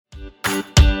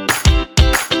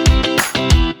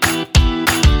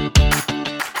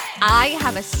I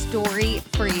have a story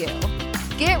for you.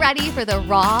 Get ready for the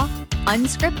raw,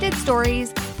 unscripted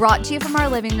stories brought to you from our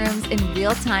living rooms in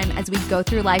real time as we go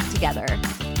through life together.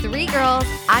 3 girls,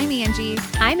 I'm Angie.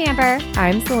 I'm Amber.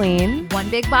 I'm Celine. 1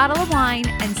 big bottle of wine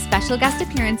and special guest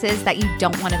appearances that you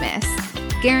don't want to miss.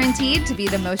 Guaranteed to be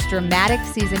the most dramatic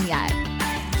season yet.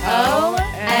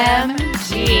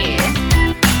 OMG.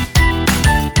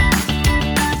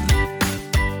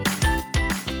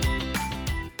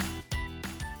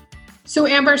 So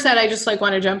Amber said, I just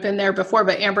want to jump in there before,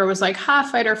 but Amber was like,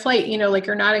 fight or flight,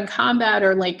 you're not in combat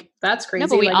or that's crazy. No,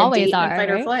 but we always are, fight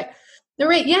right? or flight. They're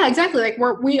right. Yeah, exactly.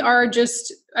 We are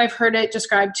just, I've heard it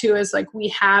described too as we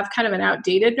have kind of an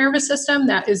outdated nervous system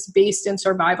that is based in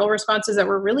survival responses that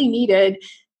were really needed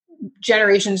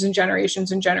generations and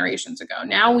generations and generations ago.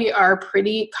 Now we are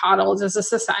pretty coddled as a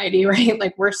society, right?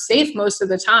 We're safe most of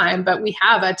the time, but we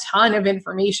have a ton of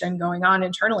information going on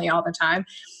internally all the time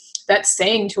that's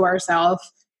saying to ourselves,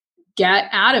 get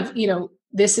out of,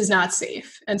 this is not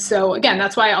safe. And so again,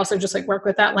 that's why I also just work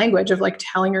with that language of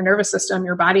telling your nervous system,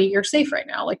 your body, you're safe right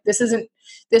now. This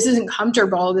isn't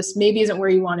comfortable. This maybe isn't where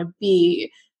you want to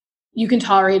be. You can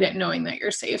tolerate it knowing that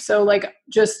you're safe. So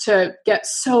just to get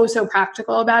so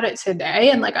practical about it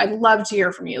today. And I'd love to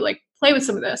hear from you, play with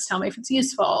some of this, tell me if it's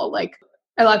useful.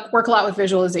 I work a lot with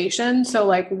visualization. So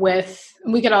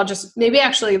we could all just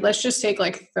let's just take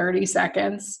 30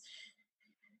 seconds.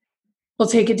 We'll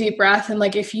take a deep breath.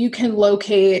 And if you can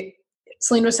locate,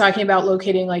 Celine was talking about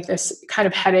locating this kind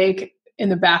of headache in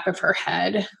the back of her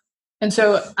head. And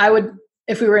so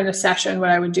if we were in a session, what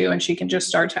I would do, and she can just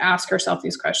start to ask herself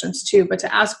these questions too, but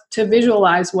to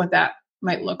visualize what that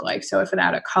might look like. So if it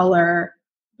had a color,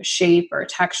 a shape, or a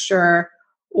texture,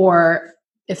 or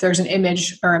if there's an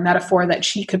image or a metaphor that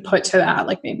she could put to that,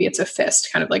 maybe it's a fist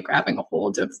kind of grabbing a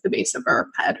hold of the base of her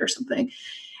head or something.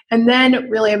 And then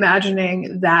really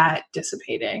imagining that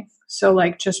dissipating. So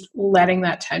just letting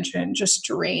that tension just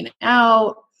drain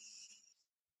out,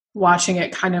 watching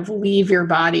it kind of leave your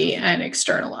body and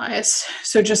externalize.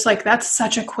 So just that's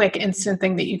such a quick instant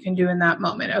thing that you can do in that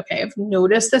moment. Okay, I've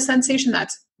noticed the sensation.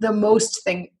 That's the most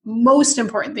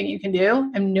important thing you can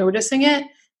do. I'm noticing it.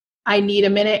 I need a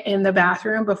minute in the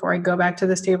bathroom before I go back to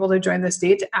this table to join this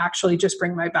date to actually just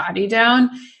bring my body down.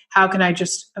 How can I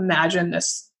just imagine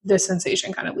this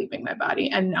sensation kind of leaving my body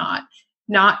and not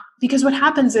because what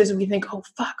happens is we think, oh,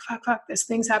 fuck, this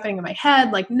thing's happening in my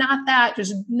head. Not that,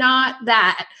 just not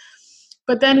that.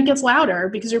 But then it gets louder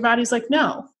because your body's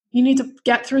no, you need to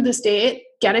get through this date,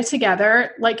 get it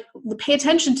together, pay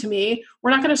attention to me.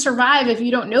 We're not going to survive if you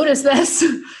don't notice this.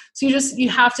 So you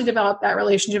have to develop that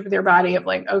relationship with your body of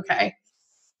okay,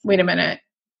 wait a minute.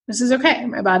 This is okay.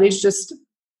 My body's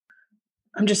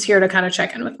I'm just here to kind of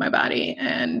check in with my body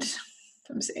and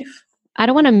I'm safe. I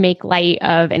don't want to make light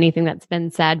of anything that's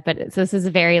been said, but this is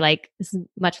a very this is a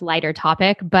much lighter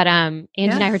topic. But Angie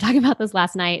and I were talking about this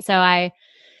last night. So I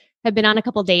have been on a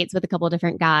couple dates with a couple of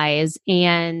different guys,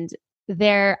 and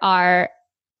there are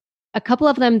a couple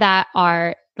of them that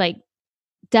are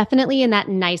definitely in that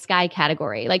nice guy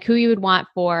category, who you would want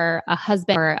for a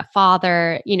husband or a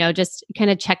father, just kind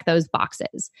of check those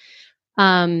boxes.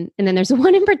 And then there's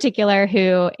one in particular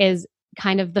who is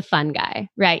kind of the fun guy,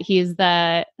 right? He's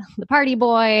the party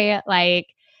boy,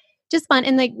 just fun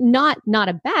and not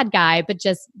a bad guy, but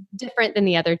just different than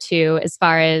the other two as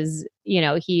far as,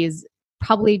 he's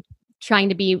probably trying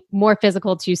to be more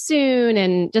physical too soon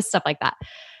and just stuff like that.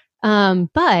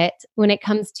 But when it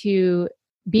comes to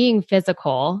being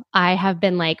physical, I have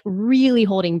been really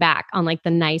holding back on the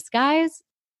nice guys.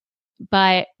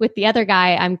 But with the other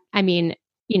guy,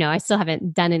 I still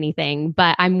haven't done anything,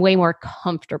 but I'm way more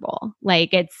comfortable.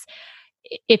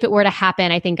 If it were to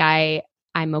happen, I think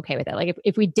I'm okay with it.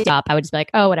 If we did up, I would just be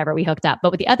oh, whatever, we hooked up.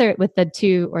 But with the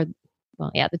two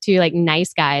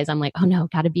nice guys, I'm oh no,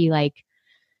 gotta be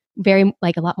very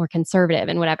a lot more conservative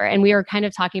and whatever. And we were kind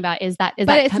of talking about but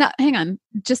it's not, hang on,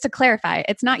 just to clarify,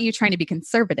 it's not you trying to be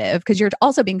conservative because you're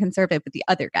also being conservative with the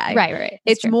other guy. Right.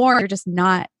 It's more, you're just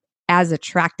not as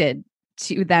attracted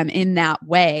to them in that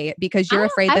way because you're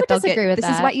afraid that they'll get, this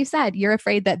is what you said, you're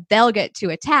afraid that they'll get too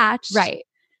attached. Right.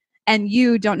 And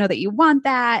you don't know that you want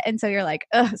that. And so you're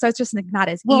ugh, so it's just not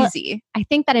as easy. I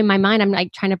think that in my mind,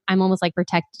 I'm almost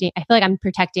protecting, I feel I'm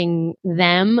protecting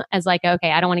them as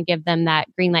okay, I don't want to give them that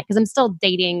green light because I'm still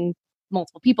dating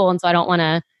multiple people. And so I don't want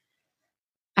to,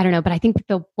 I don't know, but I think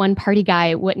the one party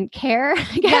guy wouldn't care.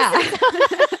 I guess.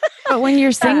 Yeah. But when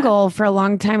you're single for a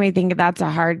long time, I think that's a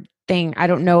hard thing. I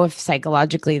don't know if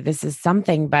psychologically this is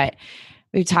something, but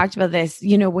we've talked about this,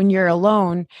 when you're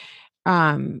alone,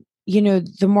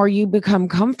 the more you become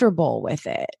comfortable with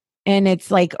it, And it's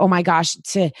like, oh my gosh,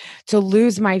 to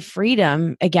lose my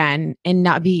freedom again and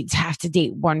not to have to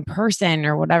date one person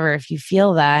or whatever. If you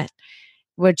feel that,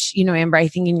 which, Amber, I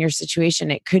think in your situation,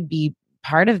 it could be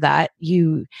part of that.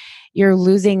 You're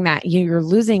losing that. You're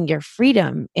losing your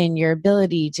freedom and your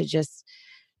ability to just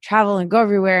travel and go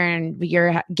everywhere. And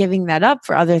you're giving that up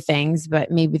for other things,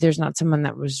 but maybe there's not someone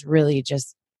that was really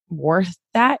just worth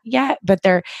that yet. But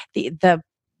the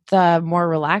more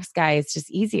relaxed guy, it's just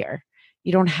easier.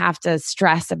 You don't have to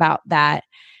stress about that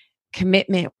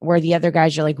commitment where the other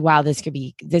guys, you're like, wow, this could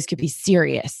be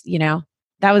serious.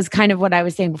 That was kind of what I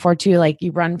was saying before too. Like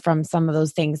you run from some of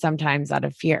those things sometimes out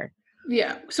of fear.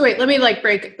 Yeah. So wait, let me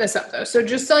break this up though. So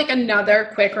just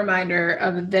another quick reminder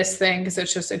of this thing, because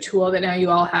it's just a tool that now you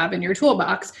all have in your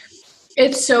toolbox.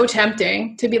 It's so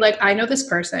tempting to be like, I know this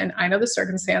person, I know the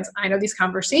circumstance, I know these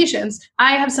conversations,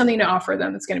 I have something to offer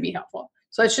them that's going to be helpful.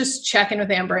 So let's just check in with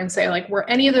Amber and say were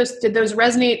any of those, did those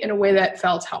resonate in a way that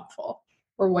felt helpful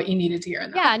or what you needed to hear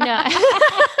in that? Yeah,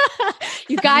 no.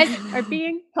 You guys are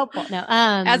being helpful. No.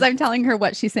 As I'm telling her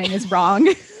what she's saying is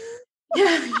wrong.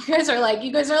 Yeah, you guys are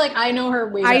like, I know her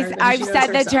way better than I've she knows said that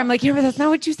herself. to her. I'm like, Amber, that's not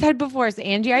what you said before. So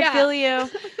Angie, I feel you.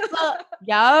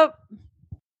 Yep.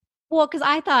 Well, because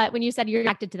I thought when you said you're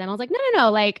attracted to them, I was like,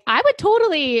 no. I would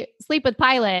totally sleep with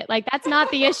Pilot. That's not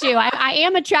the issue. I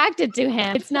am attracted to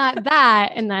him. It's not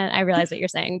that. And then I realized what you're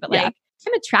saying. But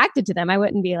I'm attracted to them. I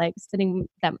wouldn't be spending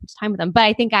that much time with them. But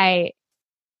I think I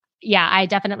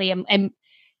definitely am.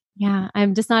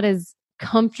 I'm just not as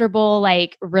comfortable,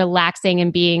 relaxing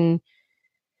and being,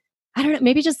 I don't know,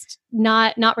 maybe just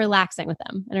not relaxing with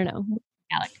them. I don't know.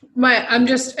 I'm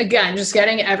just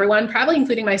getting everyone, probably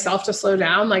including myself, to slow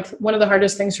down. One of the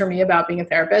hardest things for me about being a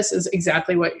therapist is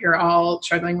exactly what you're all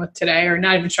struggling with today, or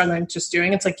not even struggling, just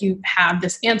doing. It's you have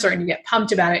this answer and you get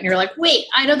pumped about it and you're like, wait,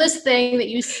 I know this thing that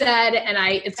you said and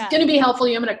it's going to be helpful.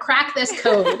 I'm going to crack this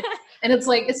code. And it's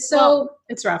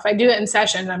it's rough. I do it in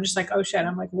session and I'm just oh shit,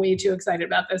 I'm way too excited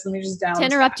about this. Let me just down. To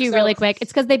interrupt you really quick.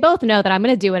 It's because they both know that I'm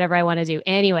going to do whatever I want to do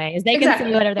anyways. They can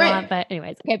say whatever they want, but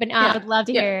anyways. Okay. But I would love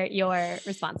to hear your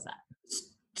response to that.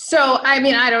 So,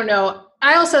 I don't know.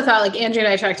 I also thought Angie and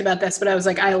I talked about this, but I was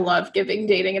I love giving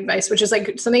dating advice, which is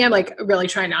something I'm really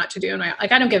trying not to do. And I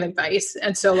don't give advice.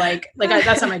 And so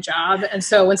that's not my job. And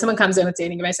so when someone comes in with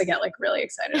dating advice, I get really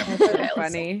excited. That's so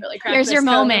funny. Really here's your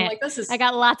moment. I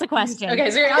got lots of questions.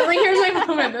 Okay. So here's my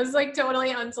moment. This is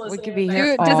totally unsolicited. We could be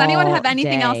here Does anyone have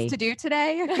anything else to do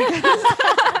today?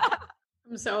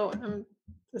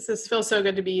 This feels so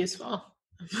good to be useful.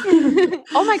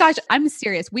 Oh my gosh, I'm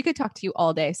serious. We could talk to you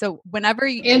all day. So whenever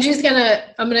Angie's I'm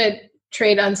gonna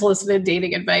trade unsolicited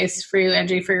dating advice for you,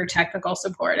 Angie, for your technical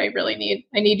support. I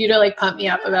need you to pump me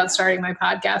up about starting my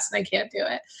podcast, and I can't do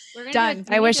it. Done.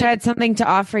 I wish I had something to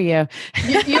offer you.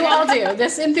 You all do.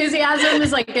 This enthusiasm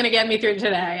is gonna get me through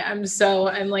today. I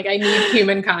need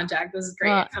human contact. This is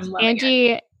great. Well, I'm loving Angie,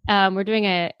 it. We're doing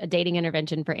a dating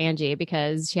intervention for Angie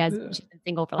because she's been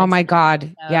single for oh my God.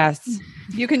 So. Yes.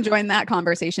 You can join that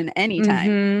conversation anytime.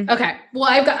 Mm-hmm. Okay. Well,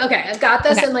 I've got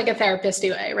this in a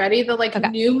therapist-y way. Ready? The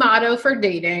new motto for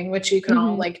dating, which you can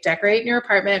all decorate in your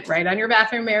apartment, write on your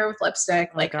bathroom mirror with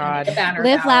lipstick, a banner.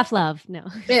 Live, laugh, love. No.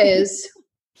 Is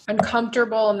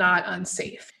uncomfortable, not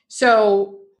unsafe.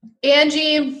 So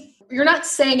Angie, you're not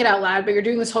saying it out loud, but you're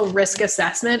doing this whole risk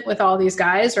assessment with all these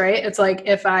guys, right? It's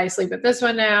if I sleep with this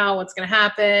one now, what's going to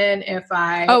happen?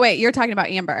 Oh, wait, you're talking about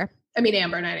Amber. I mean,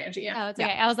 Amber, not Angie. Yeah. Oh, it's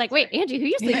okay. I was wait, Angie, who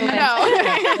you sleeping with?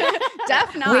 No.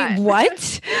 Def not. Wait,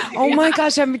 what? Oh my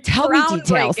gosh, tell me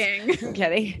details. I'm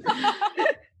kidding.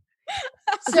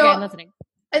 So, I'm listening.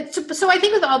 So I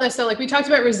think with all this, we talked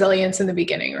about resilience in the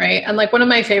beginning, right? And one of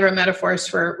my favorite metaphors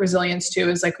for resilience too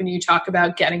is when you talk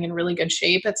about getting in really good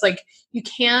shape, it's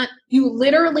you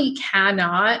literally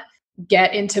cannot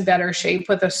get into better shape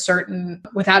without a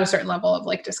certain level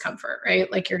of discomfort, right?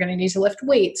 You're going to need to lift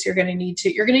weights. You're going to need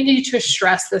to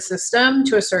stress the system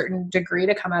to a certain degree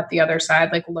to come out the other side,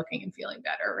 looking and feeling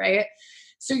better, right?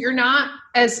 So you're not,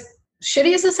 as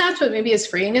shitty as it sounds, but maybe as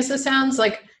freeing as it sounds,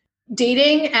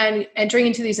 dating and entering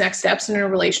into these next steps in a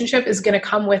relationship is going to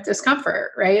come with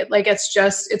discomfort, right?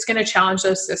 It's going to challenge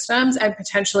those systems, and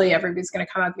potentially everybody's going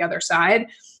to come out the other side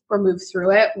or move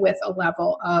through it with a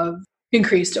level of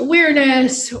increased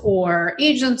awareness or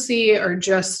agency, or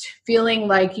just feeling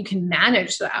you can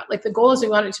manage that. The goal is we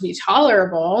want it to be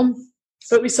tolerable,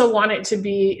 but we still want it to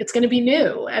be, it's going to be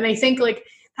new. And I think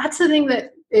that's the thing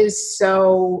that is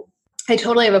so, I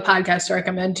totally have a podcast to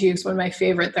recommend to you. It's one of my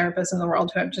favorite therapists in the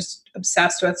world who I'm just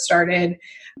obsessed with, started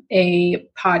a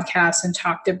podcast and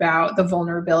talked about the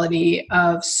vulnerability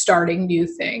of starting new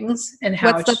things and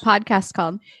how What's the podcast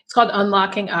called? It's called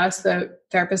Unlocking Us. The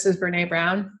therapist is Brene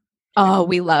Brown. Oh,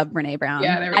 we love Brene Brown.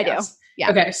 Yeah, there we go. do.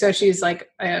 Yeah. Okay. So she's like,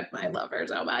 I love her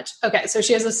so much. Okay. So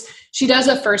she does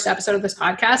a first episode of this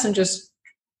podcast and just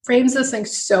frames this thing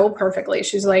so perfectly.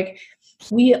 She's like,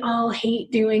 we all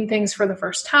hate doing things for the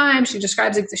first time. She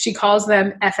describes it, she calls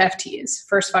them FFTs,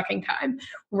 first fucking time.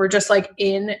 We're just like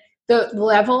in the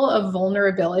level of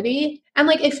vulnerability. And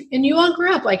like, and you all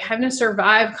grew up like having to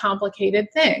survive complicated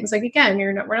things. Like, again,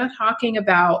 we're not talking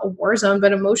about a war zone,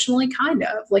 but emotionally kind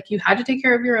of like you had to take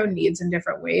care of your own needs in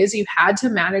different ways. You had to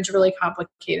manage really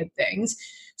complicated things.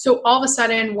 So all of a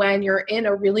sudden, when you're in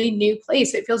a really new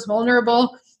place, it feels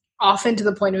vulnerable, often to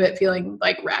the point of it feeling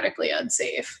like radically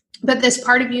unsafe. But this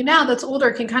part of you now that's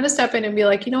older can kind of step in and be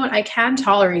like, you know what, I can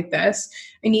tolerate this.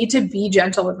 I need to be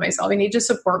gentle with myself. I need to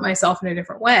support myself in a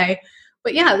different way.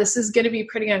 But yeah, this is going to be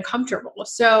pretty uncomfortable.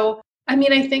 So, I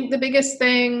mean, I think the biggest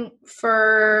thing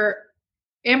for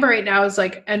Amber right now is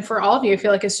like, and for all of you, I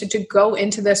feel like is to go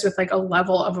into this with like a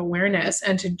level of awareness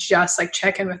and to just like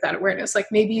check in with that awareness. Like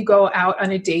maybe you go out on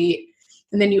a date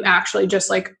and then you actually just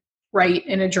like write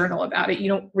in a journal about it. You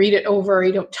don't read it over.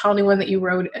 You don't tell anyone that you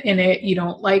wrote in it. You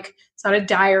don't like, it's not a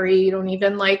diary. You don't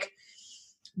even like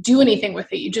do anything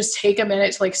with it. You just take a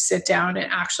minute to like sit down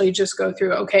and actually just go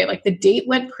through, okay, like the date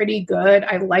went pretty good.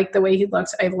 I like the way he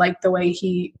looked. I like the way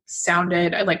he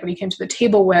sounded. I like what he came to the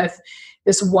table with.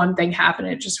 This one thing happened.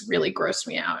 It just really grossed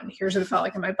me out. And here's what it felt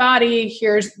like in my body.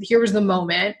 Here was the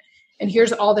moment. And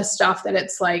here's all the stuff that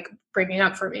it's like bringing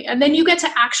up for me. And then you get to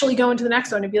actually go into the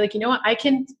next one and be like, you know what, I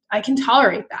can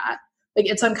tolerate that. Like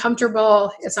it's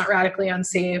uncomfortable. It's not radically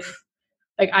unsafe.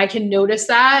 Like I can notice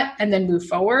that and then move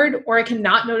forward, or I can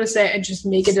not notice it and just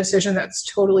make a decision that's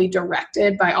totally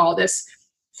directed by all the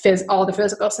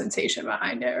physical sensation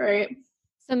behind it. Right.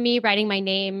 So me writing my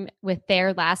name with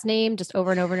their last name just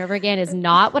over and over and over again is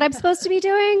not what I'm supposed to be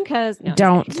doing.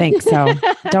 Don't think so.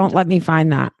 Don't let me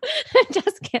find that.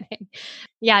 Just kidding.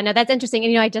 Yeah, no, that's interesting.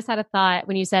 And I just had a thought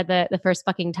when you said the first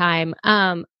fucking time.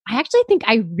 I actually think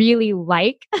I really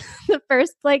like the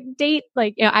first like date.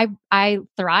 Like, I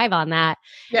thrive on that.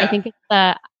 Yeah. I think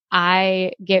it's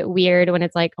I get weird when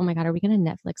it's like, oh my God, are we going to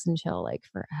Netflix and chill like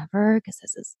forever? Because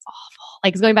this is awful.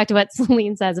 Like it's going back to what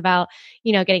Celine says about,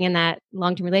 getting in that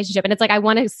long-term relationship. And it's like, I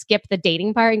want to skip the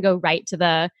dating part and go right to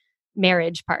the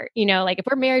marriage part. Like if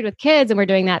we're married with kids and we're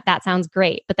doing that, that sounds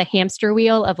great. But the hamster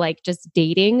wheel of like just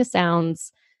dating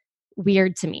sounds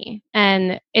weird to me.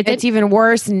 And it's even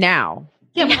worse now.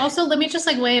 Yeah, but also let me just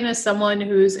like weigh in as someone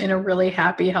who's in a really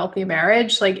happy, healthy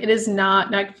marriage. Like it is not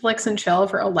Netflix and chill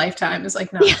for a lifetime is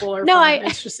like not cool or fun.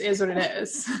 It just is what it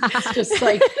is. It's just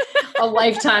like a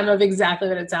lifetime of exactly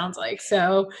what it sounds like.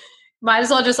 So might as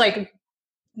well just like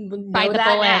bite the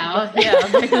bullet now. Yeah,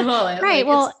 bite the bullet. Right. Like,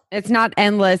 well, it's not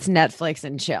endless Netflix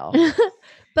and chill.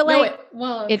 But like,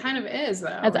 it kind of is though.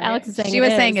 As right? Alex is saying, she was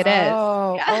saying it is.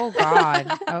 Oh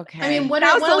God. Okay. I mean, what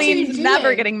now else Celine's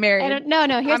never getting married. No.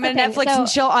 Here's I'm the thing. Netflix and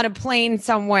chill on a plane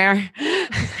somewhere.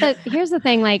 But here's the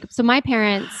thing. Like, so my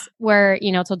parents were,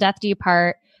 till death do you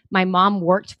part. My mom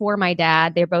worked for my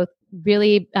dad. They're both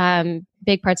really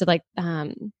big parts of like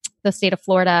the state of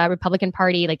Florida Republican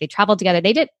Party. Like they traveled together.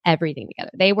 They did everything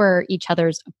together. They were each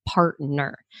other's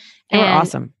partner. They were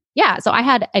awesome. Yeah. So I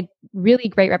had a really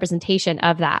great representation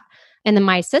of that. And then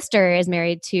my sister is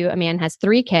married to a man, has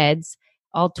 3 kids,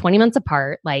 all 20 months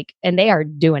apart, like, and they are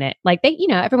doing it. Like they,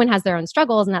 everyone has their own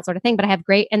struggles and that sort of thing, but I have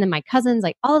and then my cousins,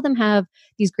 like all of them have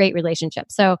these great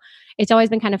relationships. So it's always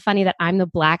been kind of funny that I'm the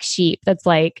black sheep that's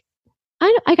like,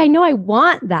 I know I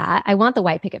want that. I want the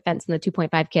white picket fence and the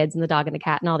 2.5 kids and the dog and the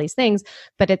cat and all these things.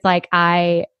 But it's like,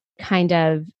 I kind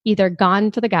of either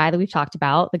gone for the guy that we've talked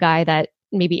about, the guy that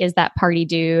maybe is that party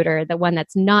dude, or the one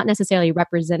that's not necessarily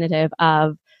representative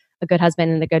of a good husband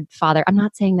and a good father. I'm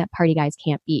not saying that party guys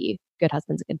can't be good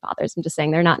husbands and good fathers. I'm just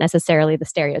saying they're not necessarily the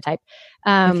stereotype.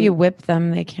 If you whip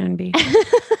them, they can be.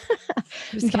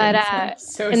 But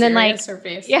so and then like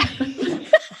face. Yeah.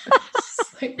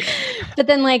 But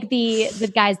then like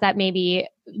the guys that maybe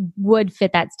would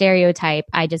fit that stereotype,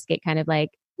 I just get kind of like,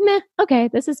 meh, okay,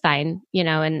 this is fine,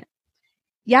 and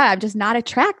yeah, I'm just not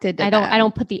attracted to them. I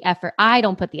don't put the effort. I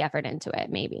don't put the effort into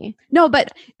it, maybe. No,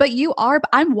 but you are.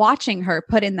 I'm watching her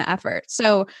put in the effort.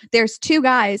 So there's 2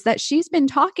 guys that she's been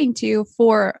talking to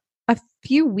for a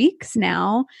few weeks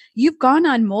now. You've gone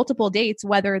on multiple dates,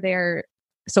 whether they're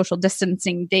social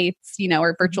distancing dates,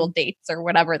 or virtual dates or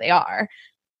whatever they are.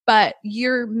 But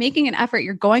you're making an effort.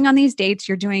 You're going on these dates.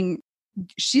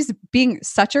 She's being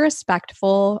such a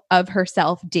respectful of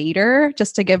herself dater,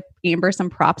 just to give Amber some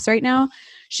props right now.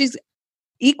 She's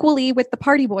equally with the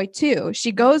party boy too.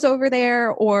 She goes over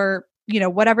there or,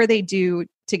 whatever they do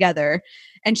together.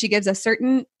 And she gives a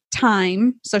certain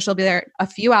time. So she'll be there a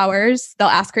few hours. They'll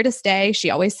ask her to stay. She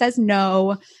always says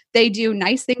no. They do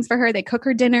nice things for her. They cook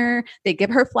her dinner. They give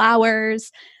her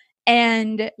flowers.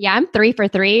 And yeah, I'm 3 for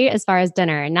 3 as far as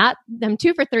dinner. I'm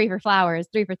 2 for 3 for flowers,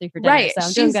 3 for 3 for dinner. right. So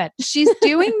I'm doing good. She's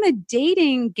doing the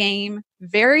dating game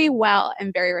very well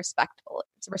and very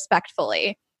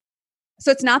respectfully.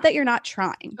 So it's not that you're not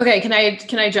trying. Okay, can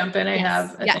I jump in? I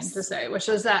have a thing to say, which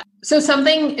is that so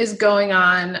something is going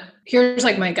on. Here's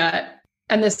like my gut.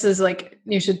 And this is like,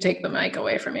 you should take the mic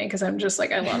away from me because I'm just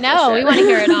like, I love this shit. We want to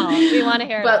hear it all. We want to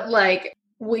hear it all. But like,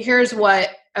 here's what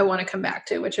I want to come back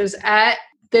to, which is at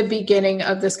the beginning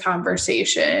of this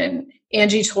conversation,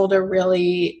 Angie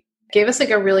gave us like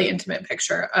a really intimate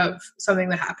picture of something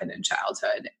that happened in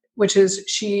childhood, which is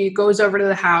she goes over to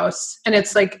the house, and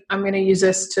it's like, I'm going to use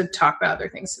this to talk about other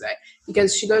things today,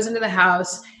 because she goes into the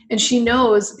house and she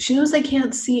knows they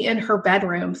can't see in her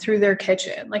bedroom through their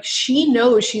kitchen. Like she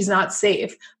knows she's not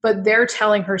safe, but they're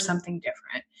telling her something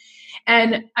different.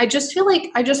 And I just feel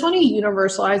like I just want to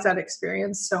universalize that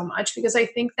experience so much, because I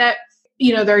think that,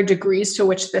 there are degrees to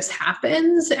which this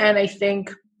happens. And I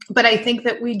think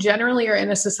that we generally are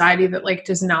in a society that like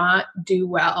does not do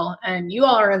well. And you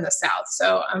all are in the South.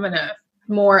 So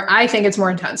I think it's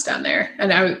more intense down there.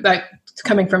 And that's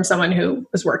coming from someone who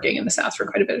was working in the South for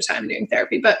quite a bit of time doing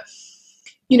therapy. But,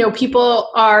 people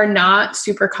are not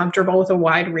super comfortable with a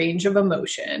wide range of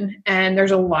emotion. And there's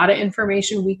a lot of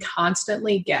information we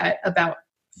constantly get about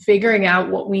figuring out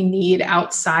what we need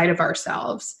outside of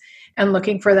ourselves and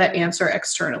looking for that answer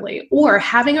externally, or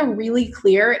having a really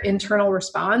clear internal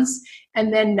response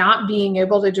and then not being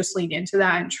able to just lean into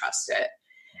that and trust it.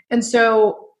 And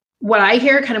so what I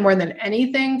hear kind of more than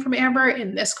anything from Amber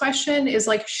in this question is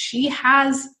like, she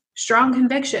has strong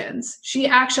convictions. She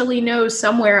actually knows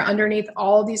somewhere underneath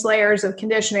all these layers of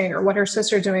conditioning, or what her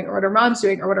sister's doing, or what her mom's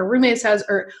doing, or what her roommate says,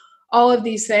 or all of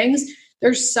these things.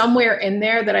 There's somewhere in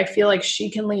there that I feel like she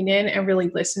can lean in and really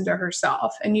listen to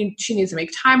herself. And she needs to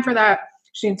make time for that.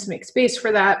 She needs to make space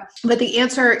for that. But the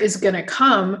answer is going to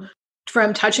come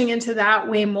from touching into that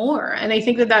way more. And I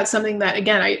think that that's something that,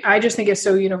 again, I just think is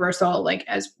so universal, like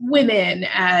as women,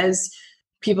 as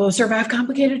people who survive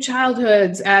complicated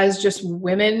childhoods, as just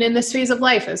women in this phase of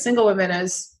life, as single women,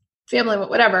 as family,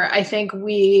 whatever. I think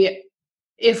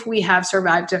if we have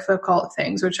survived difficult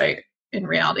things, which I in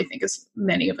reality think is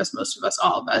many of us, most of us,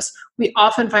 all of us, we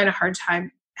often have a hard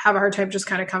time just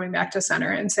kind of coming back to center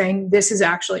and saying, this is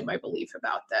actually my belief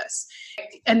about this.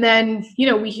 And then,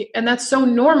 and that's so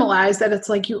normalized that it's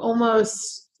like, you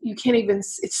can't even,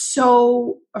 it's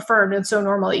so affirmed and so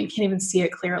normal that you can't even see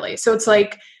it clearly. So it's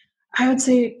like, I would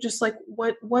say just like,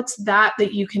 what's that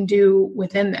you can do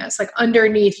within this? Like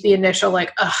underneath the initial,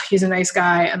 like, oh, he's a nice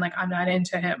guy, and like, I'm not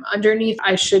into him. Underneath,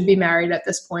 I should be married at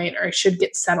this point, or I should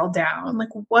get settled down. Like,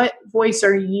 what voice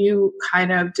are you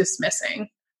kind of dismissing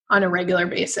on a regular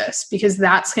basis? Because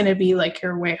that's going to be like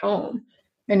your way home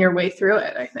and your way through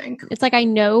it, I think. It's like, I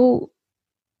know,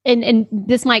 and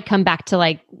this might come back to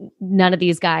like, none of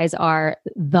these guys are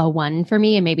the one for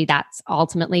me. And maybe that's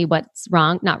ultimately what's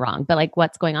wrong, not wrong, but like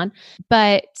what's going on.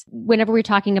 But whenever we're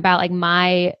talking about like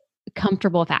my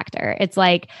comfortable factor, it's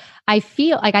like, I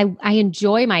feel like I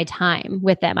enjoy my time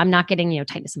with them. I'm not getting,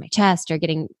 tightness in my chest or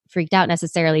getting freaked out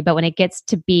necessarily. But when it gets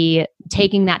to be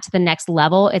taking that to the next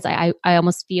level, it's I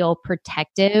almost feel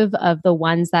protective of the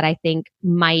ones that I think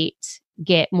might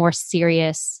get more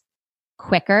serious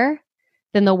quicker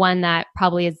than the one that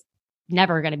probably is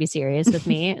never going to be serious with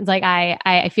me. It's like,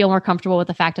 I feel more comfortable with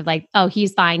the fact of like, oh,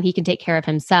 he's fine. He can take care of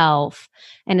himself.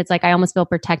 And it's like, I almost feel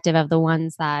protective of the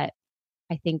ones that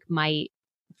I think might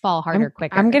fall harder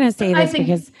quicker. I'm going to say this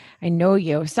because I know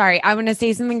you. Sorry. I'm going to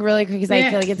say something really quick because I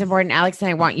feel like it's important, Alex, and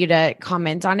I want you to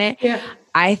comment on it. Yeah.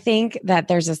 I think that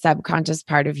there's a subconscious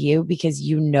part of you because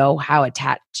you know how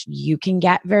attached you can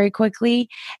get very quickly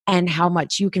and how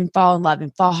much you can fall in love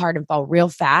and fall hard and fall real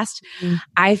fast. Mm-hmm.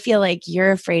 I feel like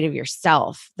you're afraid of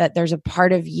yourself, that there's a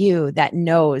part of you that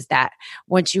knows that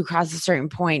once you cross a certain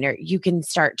point, or you can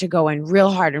start to go in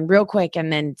real hard and real quick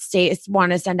and then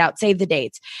want to send out save the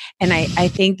dates. And I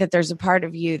think that there's a part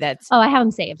of you that's... Oh, I have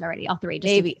them saved already, all three.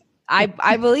 Maybe.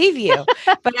 I believe you.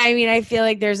 But I mean, I feel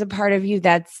like there's a part of you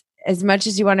that's, as much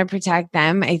as you want to protect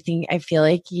them, I feel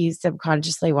like you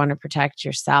subconsciously want to protect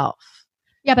yourself.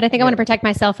 Yeah, but I think I want to protect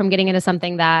myself from getting into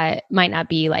something that might not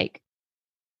be like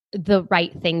the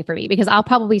right thing for me, because I'll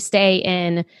probably stay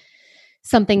in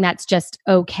something that's just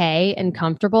okay and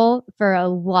comfortable for a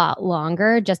lot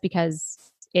longer just because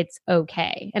it's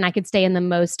okay. And I could stay in the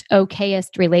most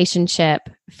okayest relationship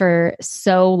for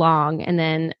so long. And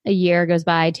then a year goes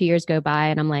by, 2 years go by,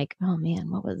 and I'm like, oh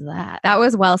man, what was that? That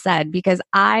was well said, because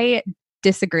I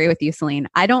disagree with you, Celine.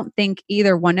 I don't think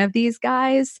either one of these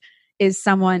guys is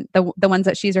someone, the ones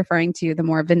that she's referring to, the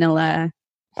more vanilla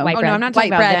White no, bread. I'm not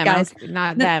talking white about bread them. guys.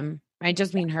 Not No. them. I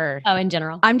just mean her. Oh, in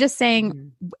general. I'm just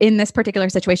saying in this particular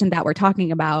situation that we're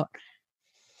talking about,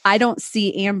 I don't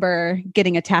see Amber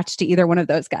getting attached to either one of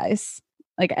those guys.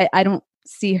 Like, I don't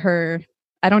see her.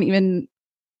 I don't even.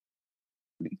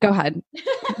 Go ahead.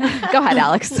 Go ahead,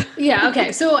 Alex. Yeah.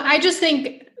 Okay. So I just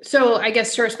think, so I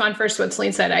guess to respond first to what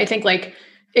Celine said, I think like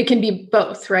it can be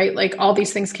both, right? Like all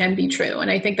these things can be true.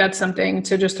 And I think that's something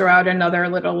to just throw out another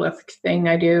little thing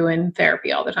I do in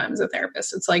therapy all the time as a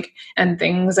therapist. It's like, and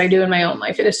things I do in my own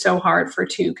life, it is so hard for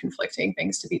two conflicting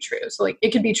things to be true. So like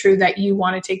it could be true that you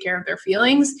want to take care of their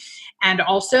feelings and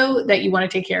also that you want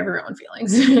to take care of your own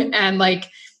feelings. And like,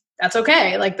 that's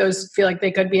okay. Like those feel like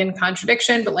they could be in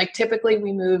contradiction, but like typically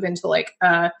we move into like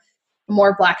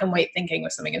more black and white thinking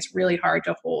with something. It's really hard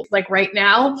to hold. Like right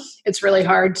now, it's really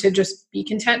hard to just be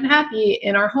content and happy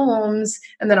in our homes.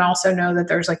 And then also know that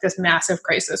there's like this massive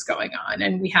crisis going on.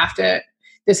 And we have to,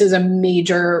 this is a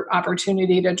major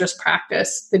opportunity to just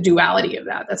practice the duality of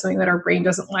that. That's something that our brain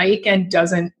doesn't like and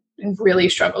really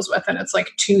struggles with. And it's like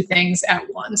two things at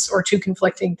once or two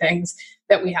conflicting things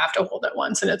that we have to hold at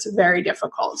once. And it's very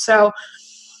difficult. So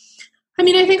I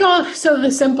mean, I think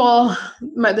the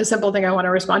simple thing I want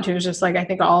to respond to is just like, I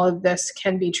think all of this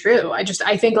can be true. I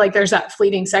think like there's that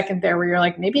fleeting second there where you're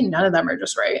like, maybe none of them are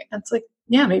just right. And it's like,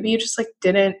 yeah, maybe you just like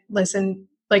didn't listen.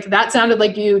 Like that sounded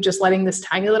like you just letting this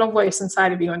tiny little voice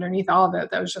inside of you underneath all of it.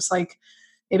 That was just like,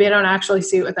 maybe I don't actually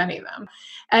see it with any of them.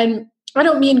 And I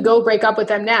don't mean go break up with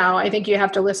them now. I think you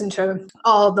have to listen to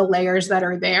all the layers that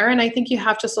are there. And I think you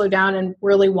have to slow down and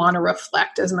really want to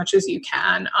reflect as much as you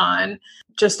can on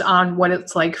what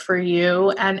it's like for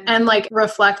you and like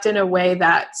reflect in a way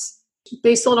that's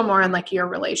based a little more on like your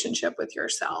relationship with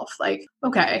yourself. Like,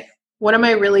 okay, what am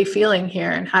I really feeling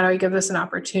here? And how do I give this an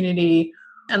opportunity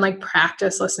and like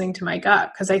practice listening to my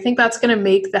gut? Because I think that's going to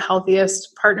make the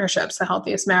healthiest partnerships, the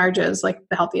healthiest marriages, like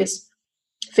the healthiest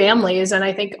families. And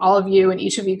I think all of you and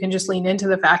each of you can just lean into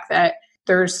the fact that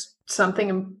there's something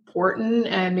important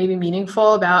and maybe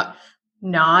meaningful about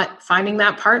not finding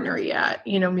that partner yet.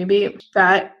 You know, maybe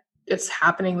that it's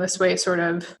happening this way sort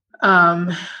of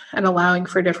and allowing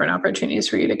for different opportunities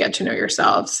for you to get to know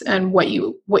yourselves and what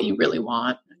you really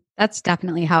want. That's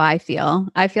definitely how I feel.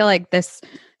 I feel like this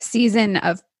season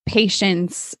of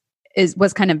patience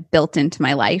was kind of built into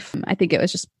my life. I think it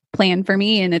was just planned for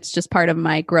me, and it's just part of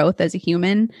my growth as a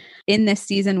human. In this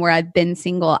season where I've been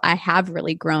single, I have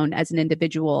really grown as an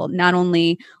individual, not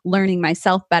only learning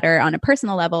myself better on a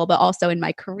personal level, but also in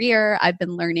my career. I've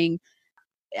been learning.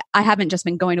 I haven't just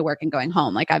been going to work and going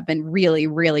home. Like I've been really,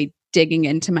 really digging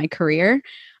into my career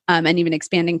and even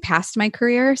expanding past my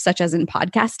career, such as in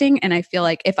podcasting. And I feel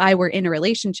like if I were in a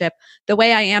relationship, the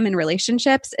way I am in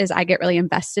relationships is I get really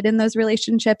invested in those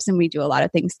relationships and we do a lot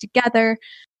of things together.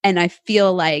 And I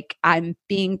feel like I'm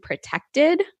being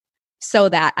protected so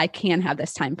that I can have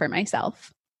this time for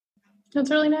myself.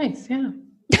 That's really nice. Yeah.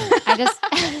 I just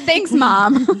thanks,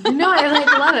 Mom. No, I like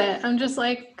love it. I'm just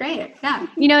like, great. Yeah.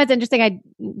 You know, it's interesting.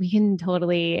 We can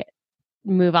totally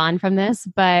move on from this,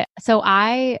 but so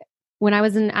when I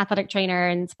was an athletic trainer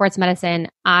in sports medicine,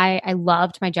 I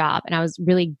loved my job and I was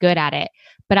really good at it,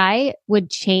 but I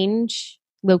would change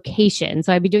location.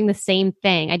 So I'd be doing the same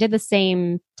thing. I did the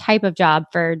same type of job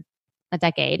for a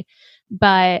decade,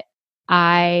 but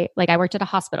I worked at a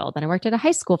hospital, then I worked at a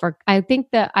high school I think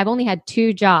that I've only had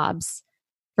 2 jobs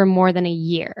for more than a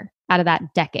year out of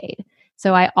that decade.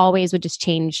 So I always would just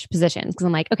change positions because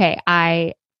I'm like, okay,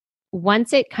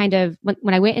 once it kind of,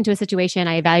 when I went into a situation,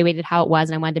 I evaluated how it was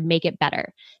and I wanted to make it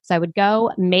better. So I would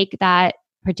go make that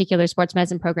particular sports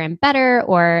medicine program better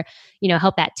or, you know,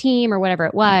 help that team or whatever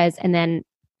it was. And then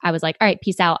I was like, all right,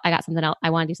 peace out. I got something else.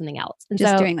 I want to do something else. And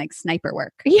just so, doing like sniper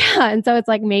work. Yeah. And so it's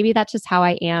like, maybe that's just how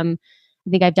I am. I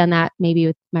think I've done that maybe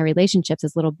with my relationships a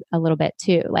little bit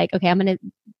too. Like, okay, I'm going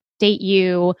to date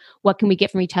you. What can we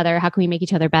get from each other? How can we make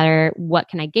each other better? What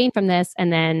can I gain from this?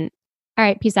 And then, all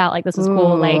right, peace out. Like, this was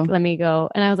cool. Like, let me go.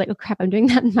 And I was like, oh crap, I'm doing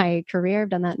that in my career. I've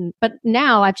done that. But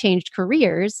now I've changed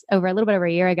careers over a little bit over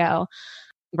a year ago.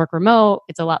 Work remote.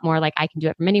 It's a lot more like I can do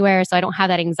it from anywhere. So I don't have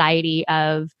that anxiety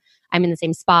of I'm in the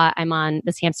same spot. I'm on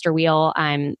this hamster wheel.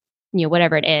 I'm, you know,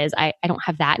 whatever it is. I don't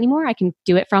have that anymore. I can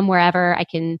do it from wherever. I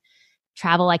can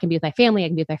travel. I can be with my family. I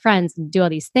can be with my friends and do all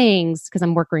these things because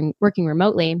I'm working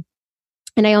remotely.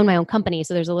 And I own my own company.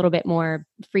 So there's a little bit more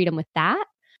freedom with that.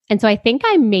 And so I think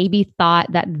I maybe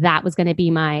thought that was going to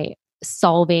be my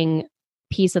solving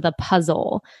piece of the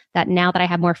puzzle, that now that I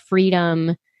have more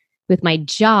freedom with my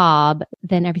job,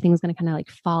 then everything's going to kind of like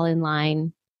fall in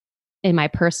line in my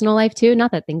personal life too.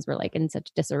 Not that things were like in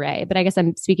such disarray, but I guess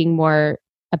I'm speaking more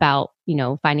about,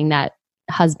 finding that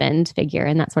husband figure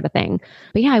and that sort of thing.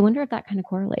 But yeah, I wonder if that kind of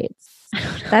correlates.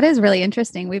 That is really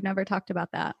interesting. We've never talked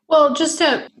about that. Well, just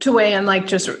to weigh in, like,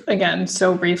 just again,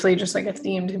 so briefly, just like a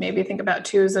theme to maybe think about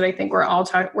too, is that I think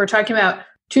we're talking about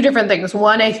two different things.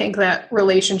 One, I think that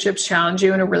relationships challenge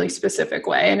you in a really specific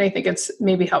way. And I think it's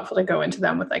maybe helpful to go into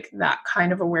them with like that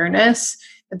kind of awareness,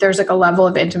 that there's like a level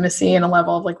of intimacy and a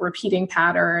level of like repeating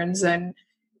patterns and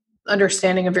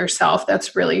understanding of yourself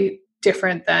that's really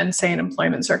different than, say, an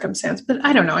employment circumstance. But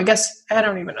I don't know. I guess I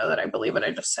don't even know that I believe what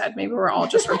I just said. Maybe we're all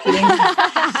just repeating.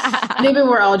 Maybe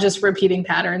we're all just repeating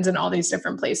patterns in all these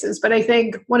different places. But I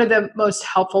think one of the most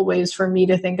helpful ways for me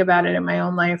to think about it in my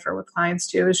own life or with clients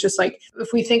too is just like,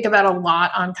 if we think about a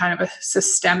lot on kind of a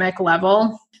systemic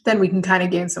level, then we can kind of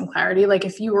gain some clarity. Like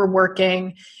if you were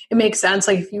working, it makes sense.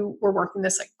 Like if you were working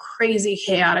this like crazy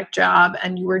chaotic job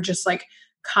and you were just like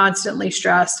constantly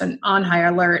stressed and on high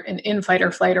alert and in fight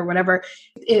or flight or whatever,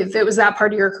 if it was that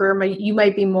part of your career, you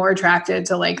might be more attracted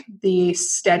to like the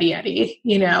steady Eddie,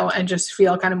 and just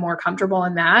feel kind of more comfortable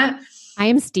in that. I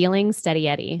am stealing Steady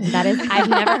Eddie. That is, I've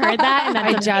never heard that. And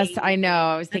I know.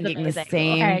 I was thinking the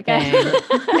same right, thing.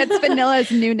 It's Vanilla's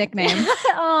new nickname.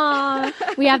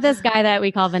 We have this guy that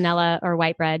we call Vanilla or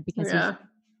White Bread because he's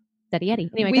Steady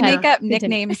Eddie. Anyway, we make up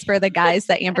nicknames for the guys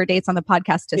that Amber dates on the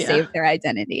podcast to save their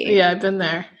identity. Yeah, I've been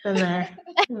there.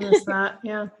 Missed that.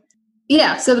 Yeah.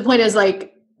 Yeah. So the point is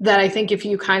like that. I think if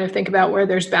you kind of think about where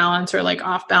there's balance or like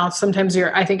off balance, sometimes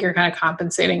I think you're kind of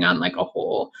compensating on like a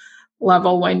whole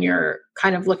level when you're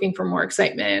kind of looking for more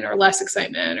excitement or less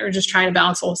excitement or just trying to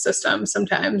balance the whole system.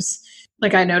 Sometimes,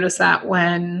 like I notice that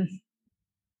when,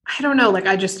 I don't know, like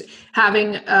I just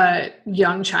having a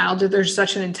young child, there's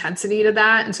such an intensity to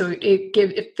that. And so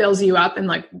it fills you up in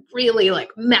like really like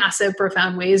massive,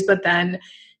 profound ways, but then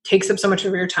takes up so much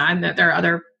of your time that there are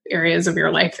other areas of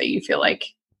your life that you feel like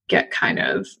get kind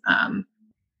of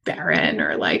barren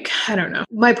or like, I don't know.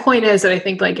 My point is that I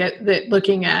think like that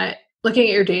looking at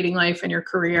your dating life and your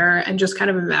career and just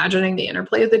kind of imagining the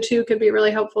interplay of the two could be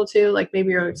really helpful too. Like maybe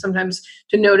you're sometimes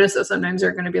to notice that sometimes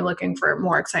you're going to be looking for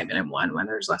more excitement in one when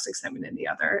there's less excitement in the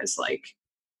other is like,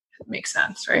 it makes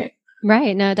sense, right?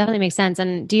 Right. No, it definitely makes sense.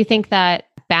 And do you think that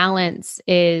balance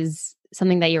is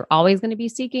something that you're always going to be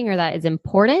seeking or that is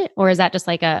important? Or is that just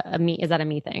like is that a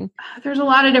me thing? There's a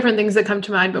lot of different things that come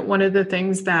to mind, but one of the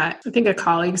things that I think a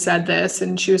colleague said this,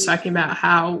 and she was talking about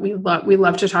how we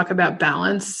love to talk about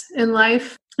balance in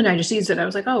life. And I just used it. I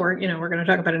was like, oh, we're going to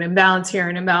talk about an imbalance here,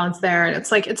 an imbalance there. And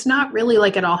it's like, it's not really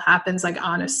like it all happens like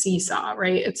on a seesaw,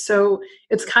 right? It's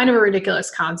kind of a ridiculous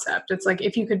concept. It's like,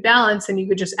 if you could balance and you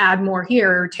could just add more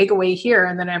here or take away here,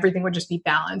 and then everything would just be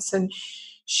balanced. And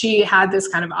she had this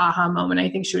kind of aha moment. I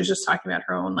think she was just talking about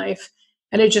her own life.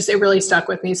 And it really stuck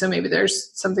with me. So maybe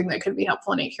there's something that could be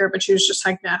helpful in it here, but she was just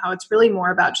talking about how it's really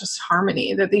more about just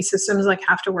harmony, that these systems like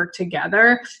have to work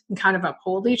together and kind of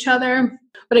uphold each other.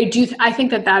 But I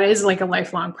think that is like a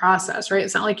lifelong process, right?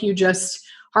 It's not like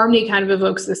harmony kind of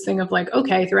evokes this thing of like,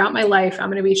 okay, throughout my life, I'm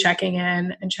going to be checking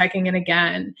in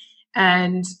again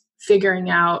and figuring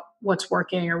out what's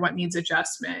working or what needs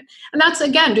adjustment. And that's,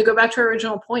 again, to go back to our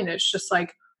original point, it's just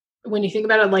like, when you think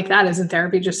about it like that, isn't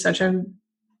therapy just such a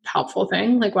helpful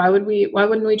thing? Like, why wouldn't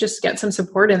we just get some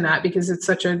support in that? Because it's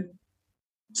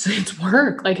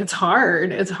work. Like it's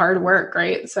hard work.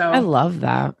 Right. So I love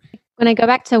that. When I go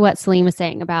back to what Celine was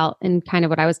saying about, and kind of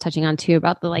what I was touching on too,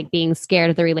 about the like being scared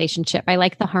of the relationship, I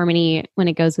like the harmony when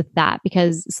it goes with that,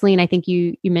 because Celine, I think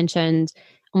you mentioned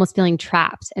almost feeling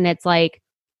trapped. And it's like,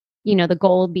 the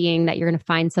goal being that you're going to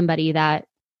find somebody that,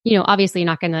 obviously you're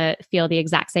not going to feel the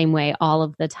exact same way all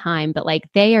of the time, but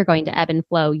like they are going to ebb and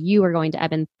flow. You are going to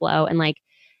ebb and flow and like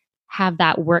have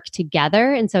that work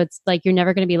together. And so it's like, you're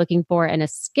never going to be looking for an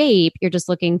escape. You're just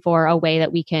looking for a way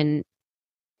that we can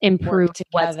improve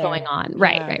what's going on.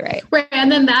 Right. Right.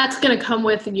 And then that's going to come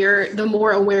with the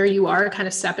more aware you are kind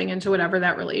of stepping into whatever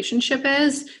that relationship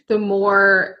is, the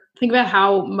more think about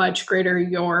how much greater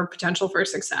your potential for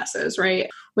success is, right?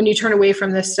 When you turn away from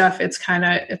this stuff,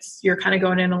 you're kind of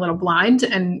going in a little blind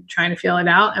and trying to feel it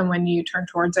out. And when you turn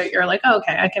towards it, you're like, oh,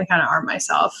 okay, I can kind of arm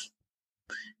myself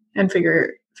and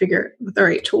figure the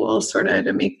right tools sort of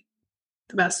to make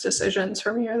the best decisions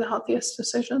for me or the healthiest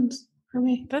decisions for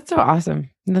me. That's so awesome.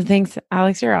 No, thanks,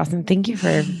 Alex. You're awesome. Thank you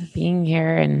for being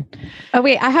here. And oh,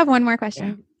 wait, I have one more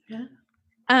question. Yeah.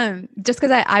 Just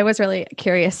because I was really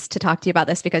curious to talk to you about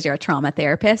this because you're a trauma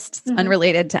therapist,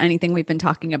 unrelated to anything we've been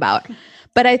talking about.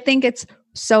 But I think it's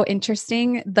so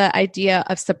interesting, the idea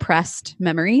of suppressed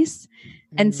memories.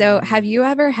 And so have you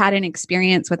ever had an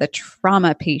experience with a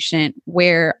trauma patient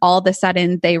where all of a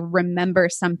sudden they remember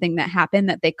something that happened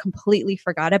that they completely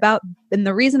forgot about? And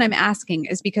the reason I'm asking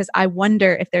is because I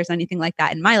wonder if there's anything like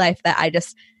that in my life that I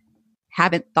just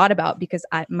haven't thought about because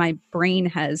my brain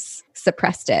has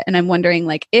suppressed it. And I'm wondering,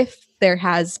 like, if there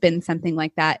has been something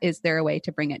like that, is there a way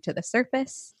to bring it to the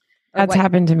surface? That's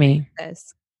happened to me.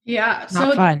 Yeah.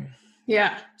 Not fun.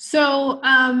 Yeah. So,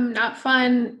 not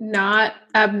fun, not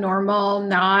abnormal,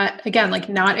 not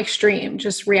extreme,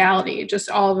 just reality, just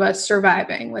all of us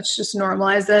surviving. Let's just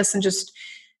normalize this. And just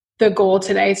the goal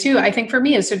today too, I think for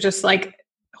me, is to just like,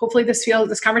 hopefully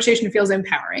this conversation feels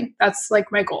empowering. That's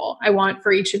like my goal. I want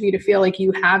for each of you to feel like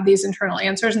you have these internal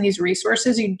answers and these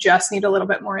resources. You just need a little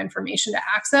bit more information to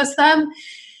access them.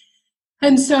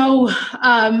 And so,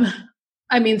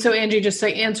 so Angie, just to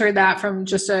answer that from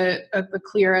just the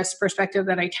clearest perspective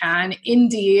that I can,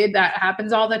 indeed, that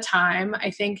happens all the time. I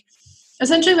think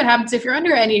essentially what happens if you're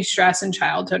under any stress in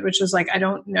childhood, which is like, I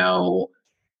don't know.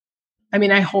 I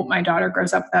mean, I hope my daughter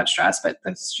grows up without stress, but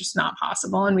that's just not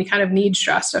possible. And we kind of need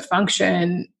stress to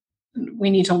function. We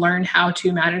need to learn how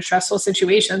to manage stressful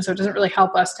situations. So it doesn't really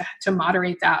help us to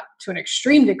moderate that to an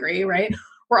extreme degree, right?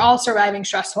 We're all surviving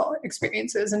stressful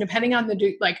experiences. And depending on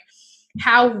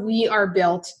how we are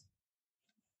built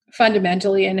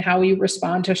fundamentally and how we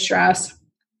respond to stress,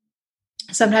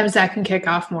 sometimes that can kick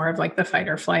off more of like the fight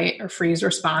or flight or freeze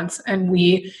response. And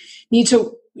we need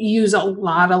to use a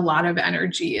lot of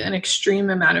energy, an extreme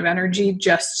amount of energy,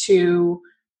 just to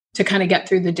kind of get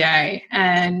through the day.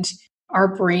 And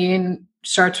our brain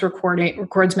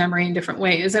records memory in different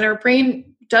ways. And our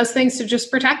brain does things to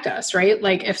just protect us, right?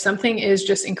 Like if something is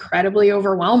just incredibly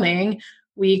overwhelming,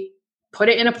 we put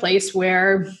it in a place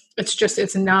where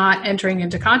it's not entering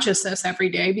into consciousness every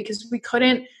day, because we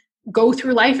couldn't go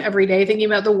through life every day thinking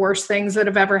about the worst things that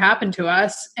have ever happened to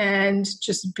us and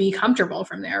just be comfortable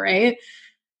from there, right?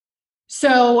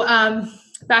 So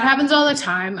that happens all the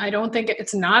time. I don't think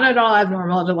it's not at all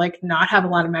abnormal to like not have a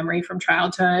lot of memory from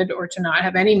childhood, or to not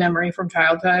have any memory from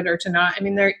childhood, or to not,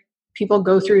 people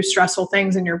go through stressful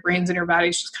things and your brains and your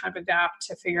bodies just kind of adapt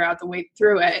to figure out the way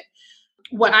through it.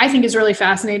 What I think is really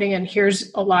fascinating, and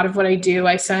here's a lot of what I do.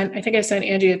 I think I sent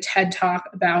Angie a TED talk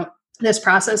about this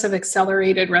process of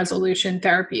accelerated resolution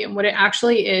therapy. And what it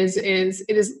actually is it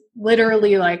is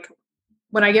literally like,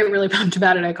 when I get really pumped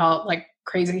about it, I call it like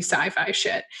crazy sci-fi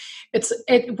shit.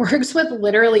 It works with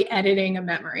literally editing a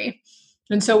memory.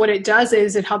 And so what it does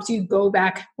is it helps you go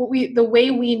back. What we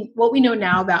know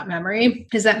now about memory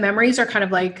is that memories are kind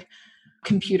of like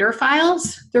computer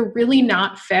files. They're really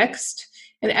not fixed.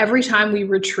 And every time we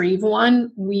retrieve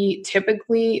one, we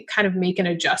typically kind of make an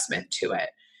adjustment to it.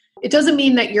 It doesn't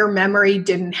mean that your memory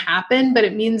didn't happen, but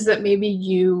it means that maybe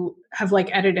you have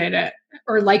like edited it,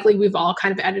 or likely we've all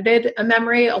kind of edited a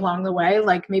memory along the way.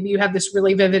 Like maybe you have this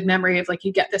really vivid memory of like,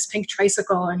 you get this pink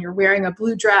tricycle and you're wearing a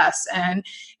blue dress and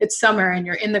it's summer and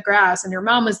you're in the grass and your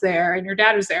mom was there and your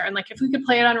dad was there. And like, if we could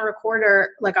play it on a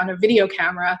recorder, like on a video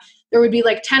camera, there would be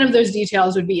like 10 of those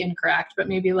details would be incorrect, but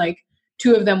maybe like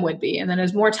 2 of them would be. And then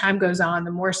as more time goes on,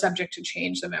 the more subject to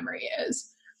change the memory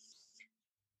is.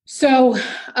 So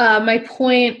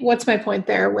what's my point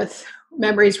there with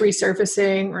memories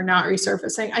resurfacing or not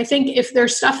resurfacing? I think if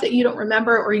there's stuff that you don't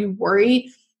remember or you worry,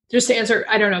 just to answer,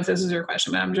 I don't know if this is your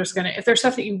question, but if there's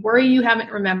stuff that you worry you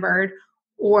haven't remembered,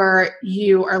 or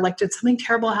you are like, did something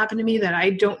terrible happen to me that I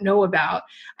don't know about?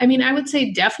 I would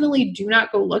say definitely do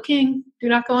not go looking. Do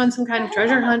not go on some kind of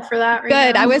treasure hunt for that.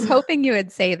 Good. I was hoping you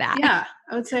would say that. Yeah.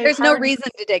 I would say there's no reason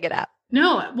to dig it up.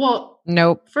 No. Well,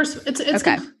 nope. First,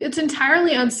 it's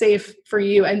entirely unsafe for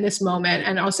you in this moment.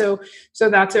 And also, so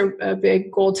that's a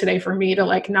big goal today for me, to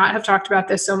like not have talked about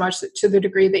this so much to the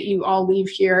degree that you all leave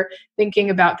here thinking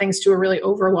about things to a really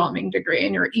overwhelming degree.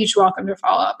 And you're each welcome to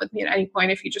follow up with me at any point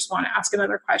if you just want to ask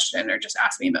another question or just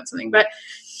ask me about something. But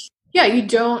yeah,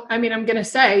 I'm going to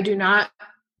say, do not,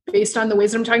 based on the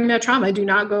ways that I'm talking about trauma, do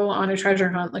not go on a treasure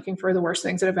hunt looking for the worst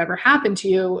things that have ever happened to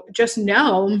you. Just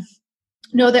know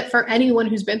that for anyone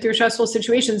who's been through stressful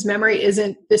situations, memory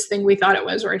isn't this thing we thought it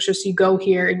was, or it's just you go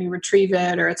here and you retrieve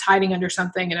it, or it's hiding under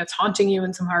something and it's haunting you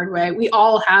in some hard way. We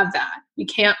all have that. We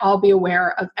can't all be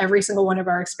aware of every single one of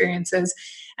our experiences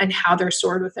and how they're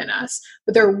stored within us.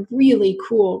 But there are really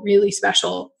cool, really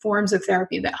special forms of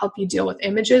therapy that help you deal with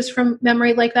images from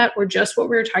memory like that, or just what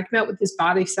we were talking about with this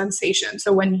body sensation.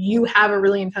 So when you have a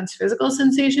really intense physical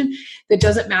sensation that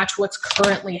doesn't match what's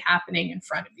currently happening in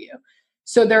front of you.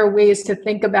 So there are ways to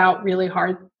think about really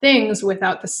hard things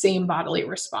without the same bodily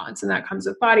response. And that comes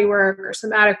with body work or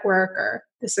somatic work or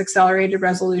this accelerated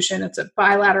resolution. It's a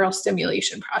bilateral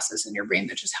stimulation process in your brain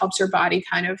that just helps your body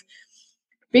kind of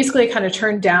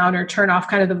turn down or turn off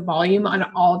kind of the volume on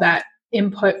all that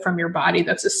input from your body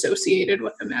that's associated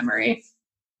with the memory.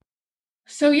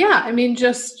 So yeah, I mean,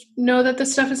 just know that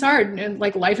this stuff is hard and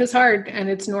like life is hard and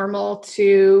it's normal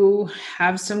to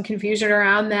have some confusion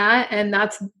around that. And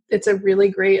it's a really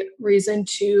great reason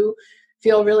to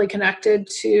feel really connected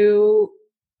to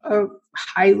a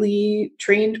highly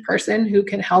trained person who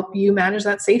can help you manage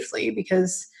that safely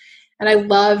and I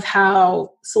love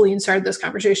how Celine started this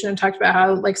conversation and talked about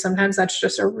how like sometimes that's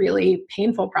just a really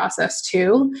painful process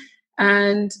too.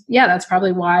 And yeah, that's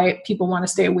probably why people want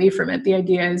to stay away from it. The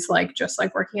idea is like, just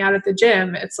like working out at the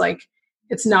gym, it's like,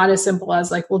 it's not as simple as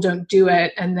like, well, don't do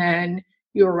it. And then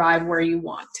you arrive where you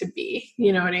want to be.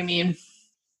 You know what I mean?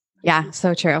 Yeah.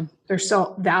 So true. There's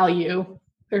still value.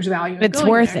 There's value. It's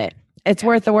worth it. It's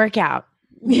worth the workout.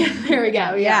 Yeah. There we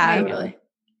go. Yeah. Totally.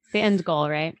 The end goal,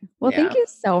 right? Well, thank you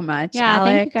so much. Yeah. Alex.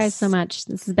 Thank you guys so much.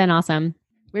 This has been awesome.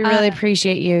 We really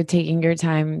appreciate you taking your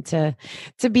time to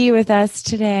be with us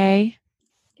today.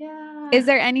 Yeah. Is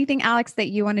there anything, Alex, that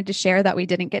you wanted to share that we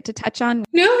didn't get to touch on?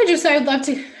 No, I'd love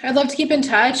to keep in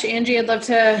touch. Angie, I'd love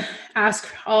to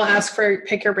I'll ask for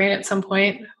pick your brain at some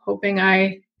point, hoping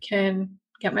I can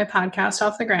get my podcast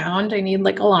off the ground. I need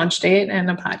like a launch date and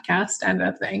a podcast and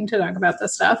a thing to talk about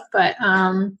this stuff. But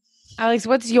Alex,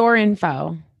 what's your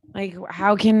info? Like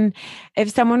if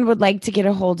someone would like to get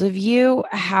a hold of you,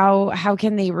 how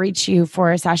can they reach you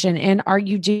for a session? And are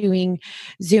you doing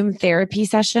Zoom therapy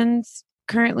sessions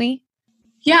currently?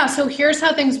 Yeah. So here's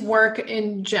how things work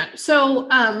So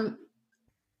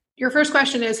your first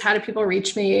question is, how do people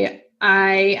reach me?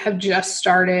 I have just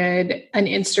started an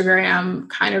Instagram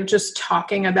kind of just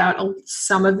talking about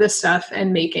some of this stuff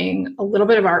and making a little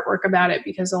bit of artwork about it,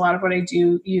 because a lot of what I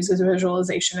do uses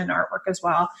visualization and artwork as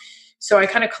well. So I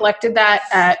kind of collected that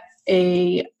at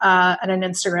an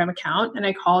Instagram account and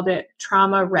I called it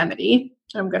Trauma Remedy.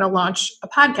 I'm going to launch a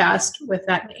podcast with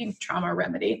that name, Trauma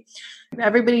Remedy.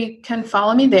 Everybody can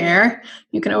follow me there.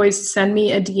 You can always send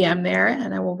me a DM there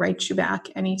and I will write you back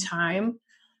anytime.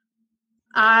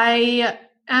 I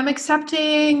am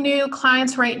accepting new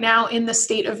clients right now in the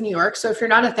state of New York. So if you're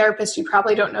not a therapist, you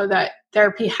probably don't know that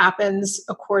therapy happens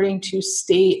according to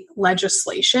state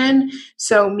legislation.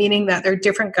 So meaning that there are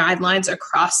different guidelines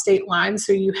across state lines.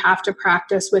 So you have to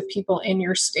practice with people in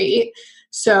your state.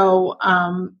 So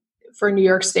for New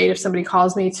York State, if somebody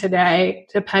calls me today,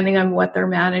 depending on what they're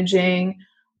managing,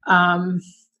 I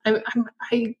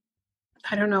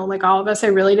don't know, like all of us, I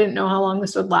really didn't know how long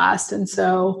this would last. And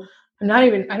so I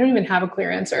don't even have a clear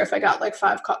answer if I got like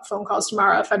 5 phone calls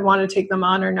tomorrow, if I'd want to take them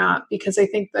on or not, because I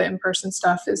think the in-person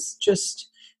stuff is just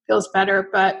feels better.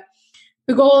 But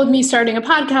the goal of me starting a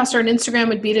podcast or an Instagram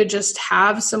would be to just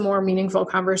have some more meaningful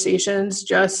conversations,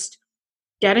 just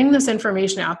getting this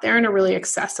information out there in a really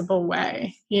accessible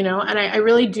way, you know? And I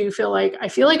really do feel like I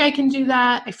can do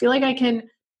that. I feel like I can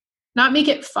not make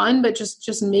it fun, but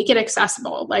just make it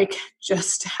accessible. Like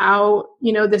just how,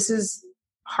 you know, this is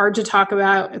hard to talk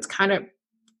about. It's kind of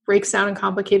breaks down in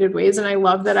complicated ways. And I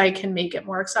love that I can make it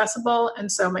more accessible. And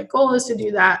so my goal is to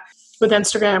do that with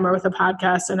Instagram or with a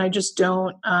podcast. And I just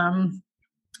don't, I'm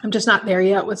just not there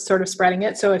yet with sort of spreading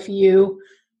it. So if you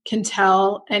can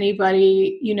tell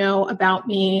anybody, you know, about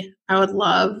me, I would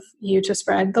love you to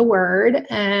spread the word.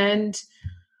 And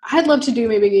I'd love to do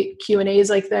maybe Q&As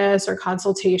like this or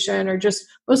consultation, or just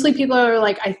mostly people are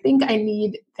like, I think I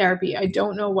need therapy. I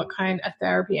don't know what kind of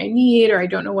therapy I need, or I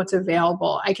don't know what's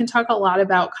available. I can talk a lot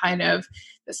about kind of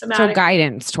the somatic. So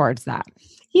guidance towards that.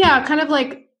 Yeah. Kind of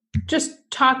like just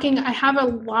talking. I have a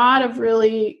lot of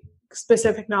really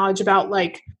specific knowledge about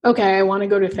like, okay, I want to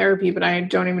go to therapy, but I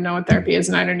don't even know what therapy is.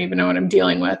 And I don't even know what I'm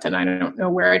dealing with. And I don't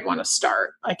know where I'd want to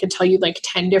start. I could tell you like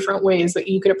 10 different ways that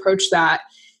you could approach that.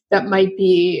 That might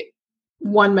be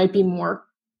more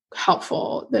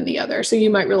helpful than the other. So you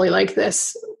might really like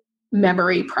this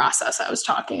memory process I was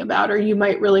talking about, or you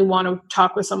might really want to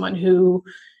talk with someone who's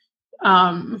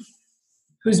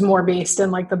more based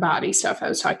in like the body stuff I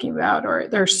was talking about, or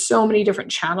there's so many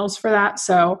different channels for that.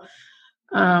 So,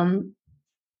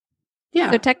 yeah.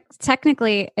 So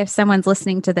technically, if someone's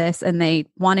listening to this and they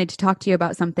wanted to talk to you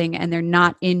about something and they're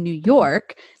not in New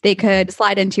York, they could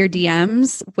slide into your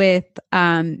DMs with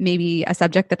maybe a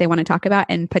subject that they want to talk about,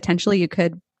 and potentially you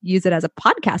could use it as a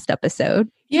podcast episode.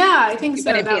 Yeah, I think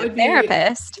so. That would be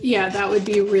therapist. Yeah, that would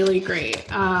be really great.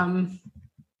 I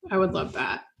would love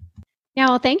that. Yeah,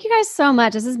 well, thank you guys so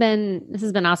much. This has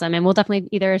been awesome, and we'll definitely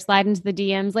either slide into the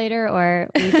DMs later, or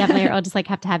we definitely I'll just like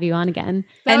have to have you on again.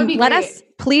 That would And be let great. us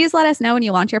please let us know when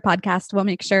you launch your podcast. We'll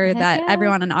make sure Heck that yeah.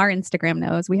 everyone on our Instagram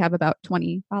knows. We have about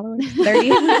 20 followers,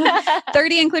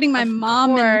 30, including my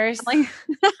mom. And family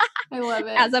I love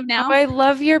it. as of now. Oh, I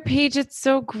love your page. It's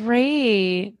so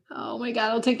great. Oh my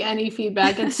God, I'll take any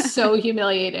feedback. It's so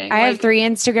humiliating. I have 3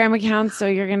 Instagram accounts, so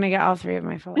you're gonna get all 3 of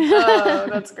my followers. Oh,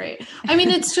 that's great. I mean,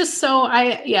 it's just so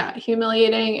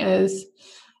humiliating is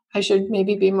I should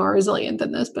maybe be more resilient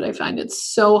than this, but I find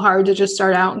it's so hard to just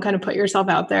start out and kind of put yourself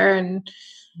out there. And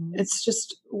it's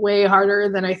just way harder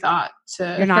than I thought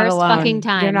to. You're not First alone. fucking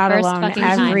time. You're not First alone. fucking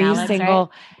time, Every Alex,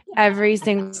 single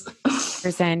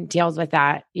person deals with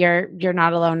that. You're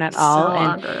not alone at all. So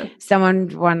And awkward.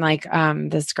 someone like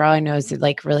this girl I know is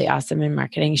like really awesome in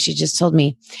marketing. She just told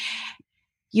me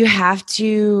you have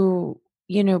to,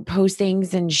 post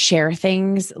things and share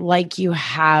things like you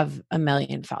have a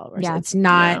million followers. Yeah. It's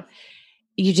not,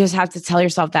 you just have to tell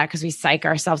yourself that because we psych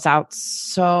ourselves out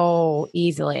so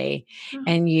easily.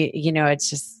 And it's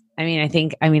just,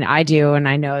 I do. And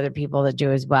I know other people that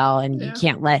do as well. And you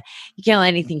can't let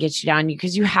anything get you down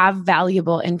because you have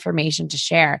valuable information to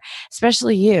share,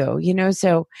 especially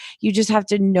so you just have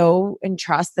to know and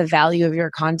trust the value of your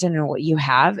content and what you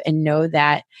have and know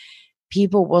that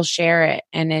people will share it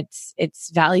and it's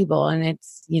valuable and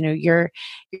it's, you're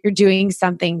doing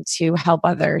something to help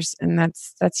others. And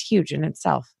that's huge in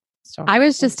itself. So I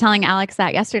was just telling Alex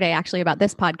that yesterday actually about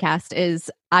this podcast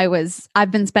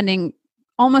I've been spending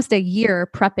almost a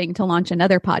year prepping to launch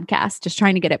another podcast, just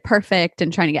trying to get it perfect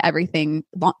and trying to get everything,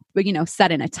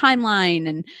 set in a timeline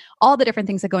and all the different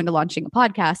things that go into launching a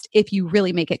podcast if you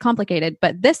really make it complicated.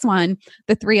 But this one,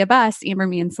 the 3 of us, Amber,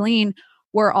 me, and Celine,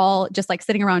 we're all just like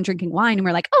sitting around drinking wine and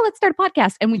we're like, oh, let's start a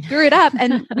podcast. And we threw it up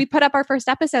and we put up our first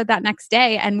episode that next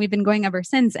day and we've been going ever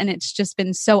since. And it's just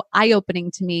been so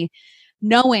eye-opening to me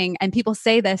knowing, and people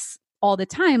say this all the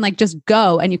time, like just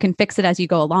go and you can fix it as you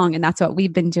go along. And that's what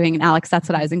we've been doing. And Alex, that's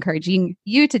what I was encouraging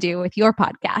you to do with your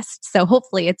podcast. So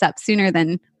hopefully it's up sooner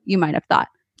than you might have thought.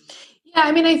 Yeah.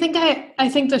 I mean, I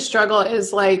think the struggle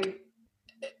is like,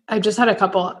 I just had a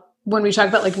couple, when we talk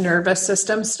about like nervous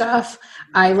system stuff,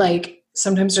 I like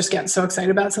sometimes just get so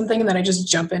excited about something and then I just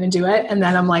jump in and do it. And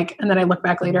then I'm like, and then I look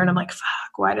back later and I'm like,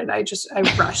 fuck, why did I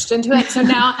rushed into it. So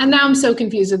now I'm so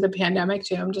confused with the pandemic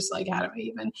too. I'm just like, how do I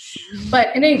even,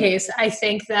 but in any case, I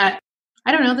think that,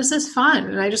 I don't know, this is fun.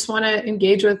 And I just want to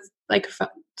engage with like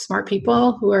smart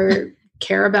people who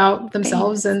care about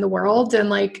themselves and the world and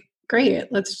like,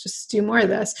 great, let's just do more of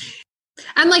this.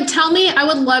 And like, tell me, I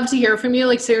would love to hear from you.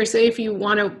 Like seriously, if you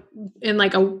want to, in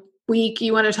like a week,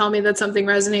 you want to tell me that something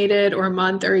resonated or a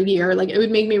month or a year, like it would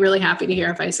make me really happy to hear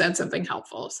if I said something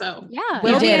helpful. So Yeah.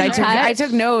 you did. I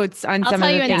took notes on some of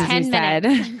the things you said.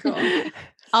 cool.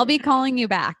 I'll be calling you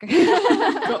back. Cool.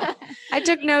 I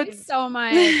took notes so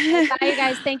much. Bye, you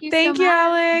guys. Thank you so much. Thank you,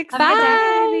 Alex. Have a good day.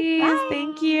 Bye, ladies. Bye.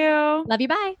 Thank you. Love you.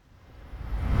 Bye.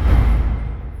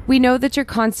 We know that you're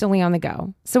constantly on the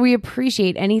go, so we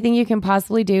appreciate anything you can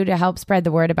possibly do to help spread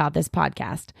the word about this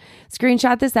podcast.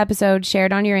 Screenshot this episode, share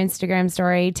it on your Instagram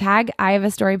story, tag I Have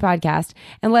a Story Podcast,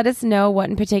 and let us know what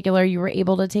in particular you were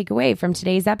able to take away from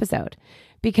today's episode.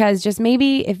 Because just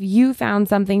maybe if you found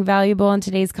something valuable in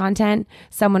today's content,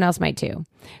 someone else might too.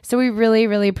 So we really,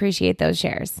 really appreciate those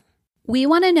shares. We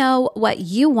want to know what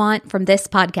you want from this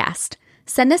podcast.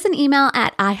 Send us an email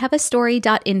at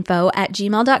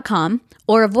ihaveastory.info@gmail.com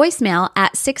or a voicemail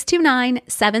at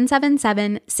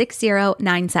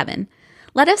 629-777-6097.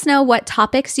 Let us know what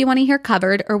topics you want to hear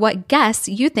covered or what guests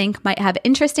you think might have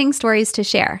interesting stories to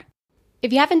share.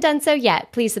 If you haven't done so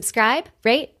yet, please subscribe,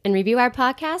 rate, and review our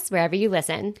podcast wherever you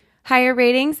listen. Higher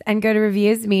ratings and good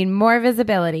reviews mean more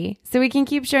visibility, so we can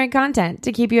keep sharing content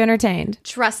to keep you entertained.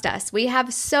 Trust us, we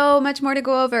have so much more to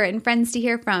go over and friends to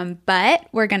hear from, but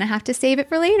we're going to have to save it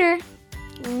for later.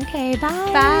 Okay,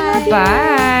 bye. Bye.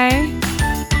 Bye.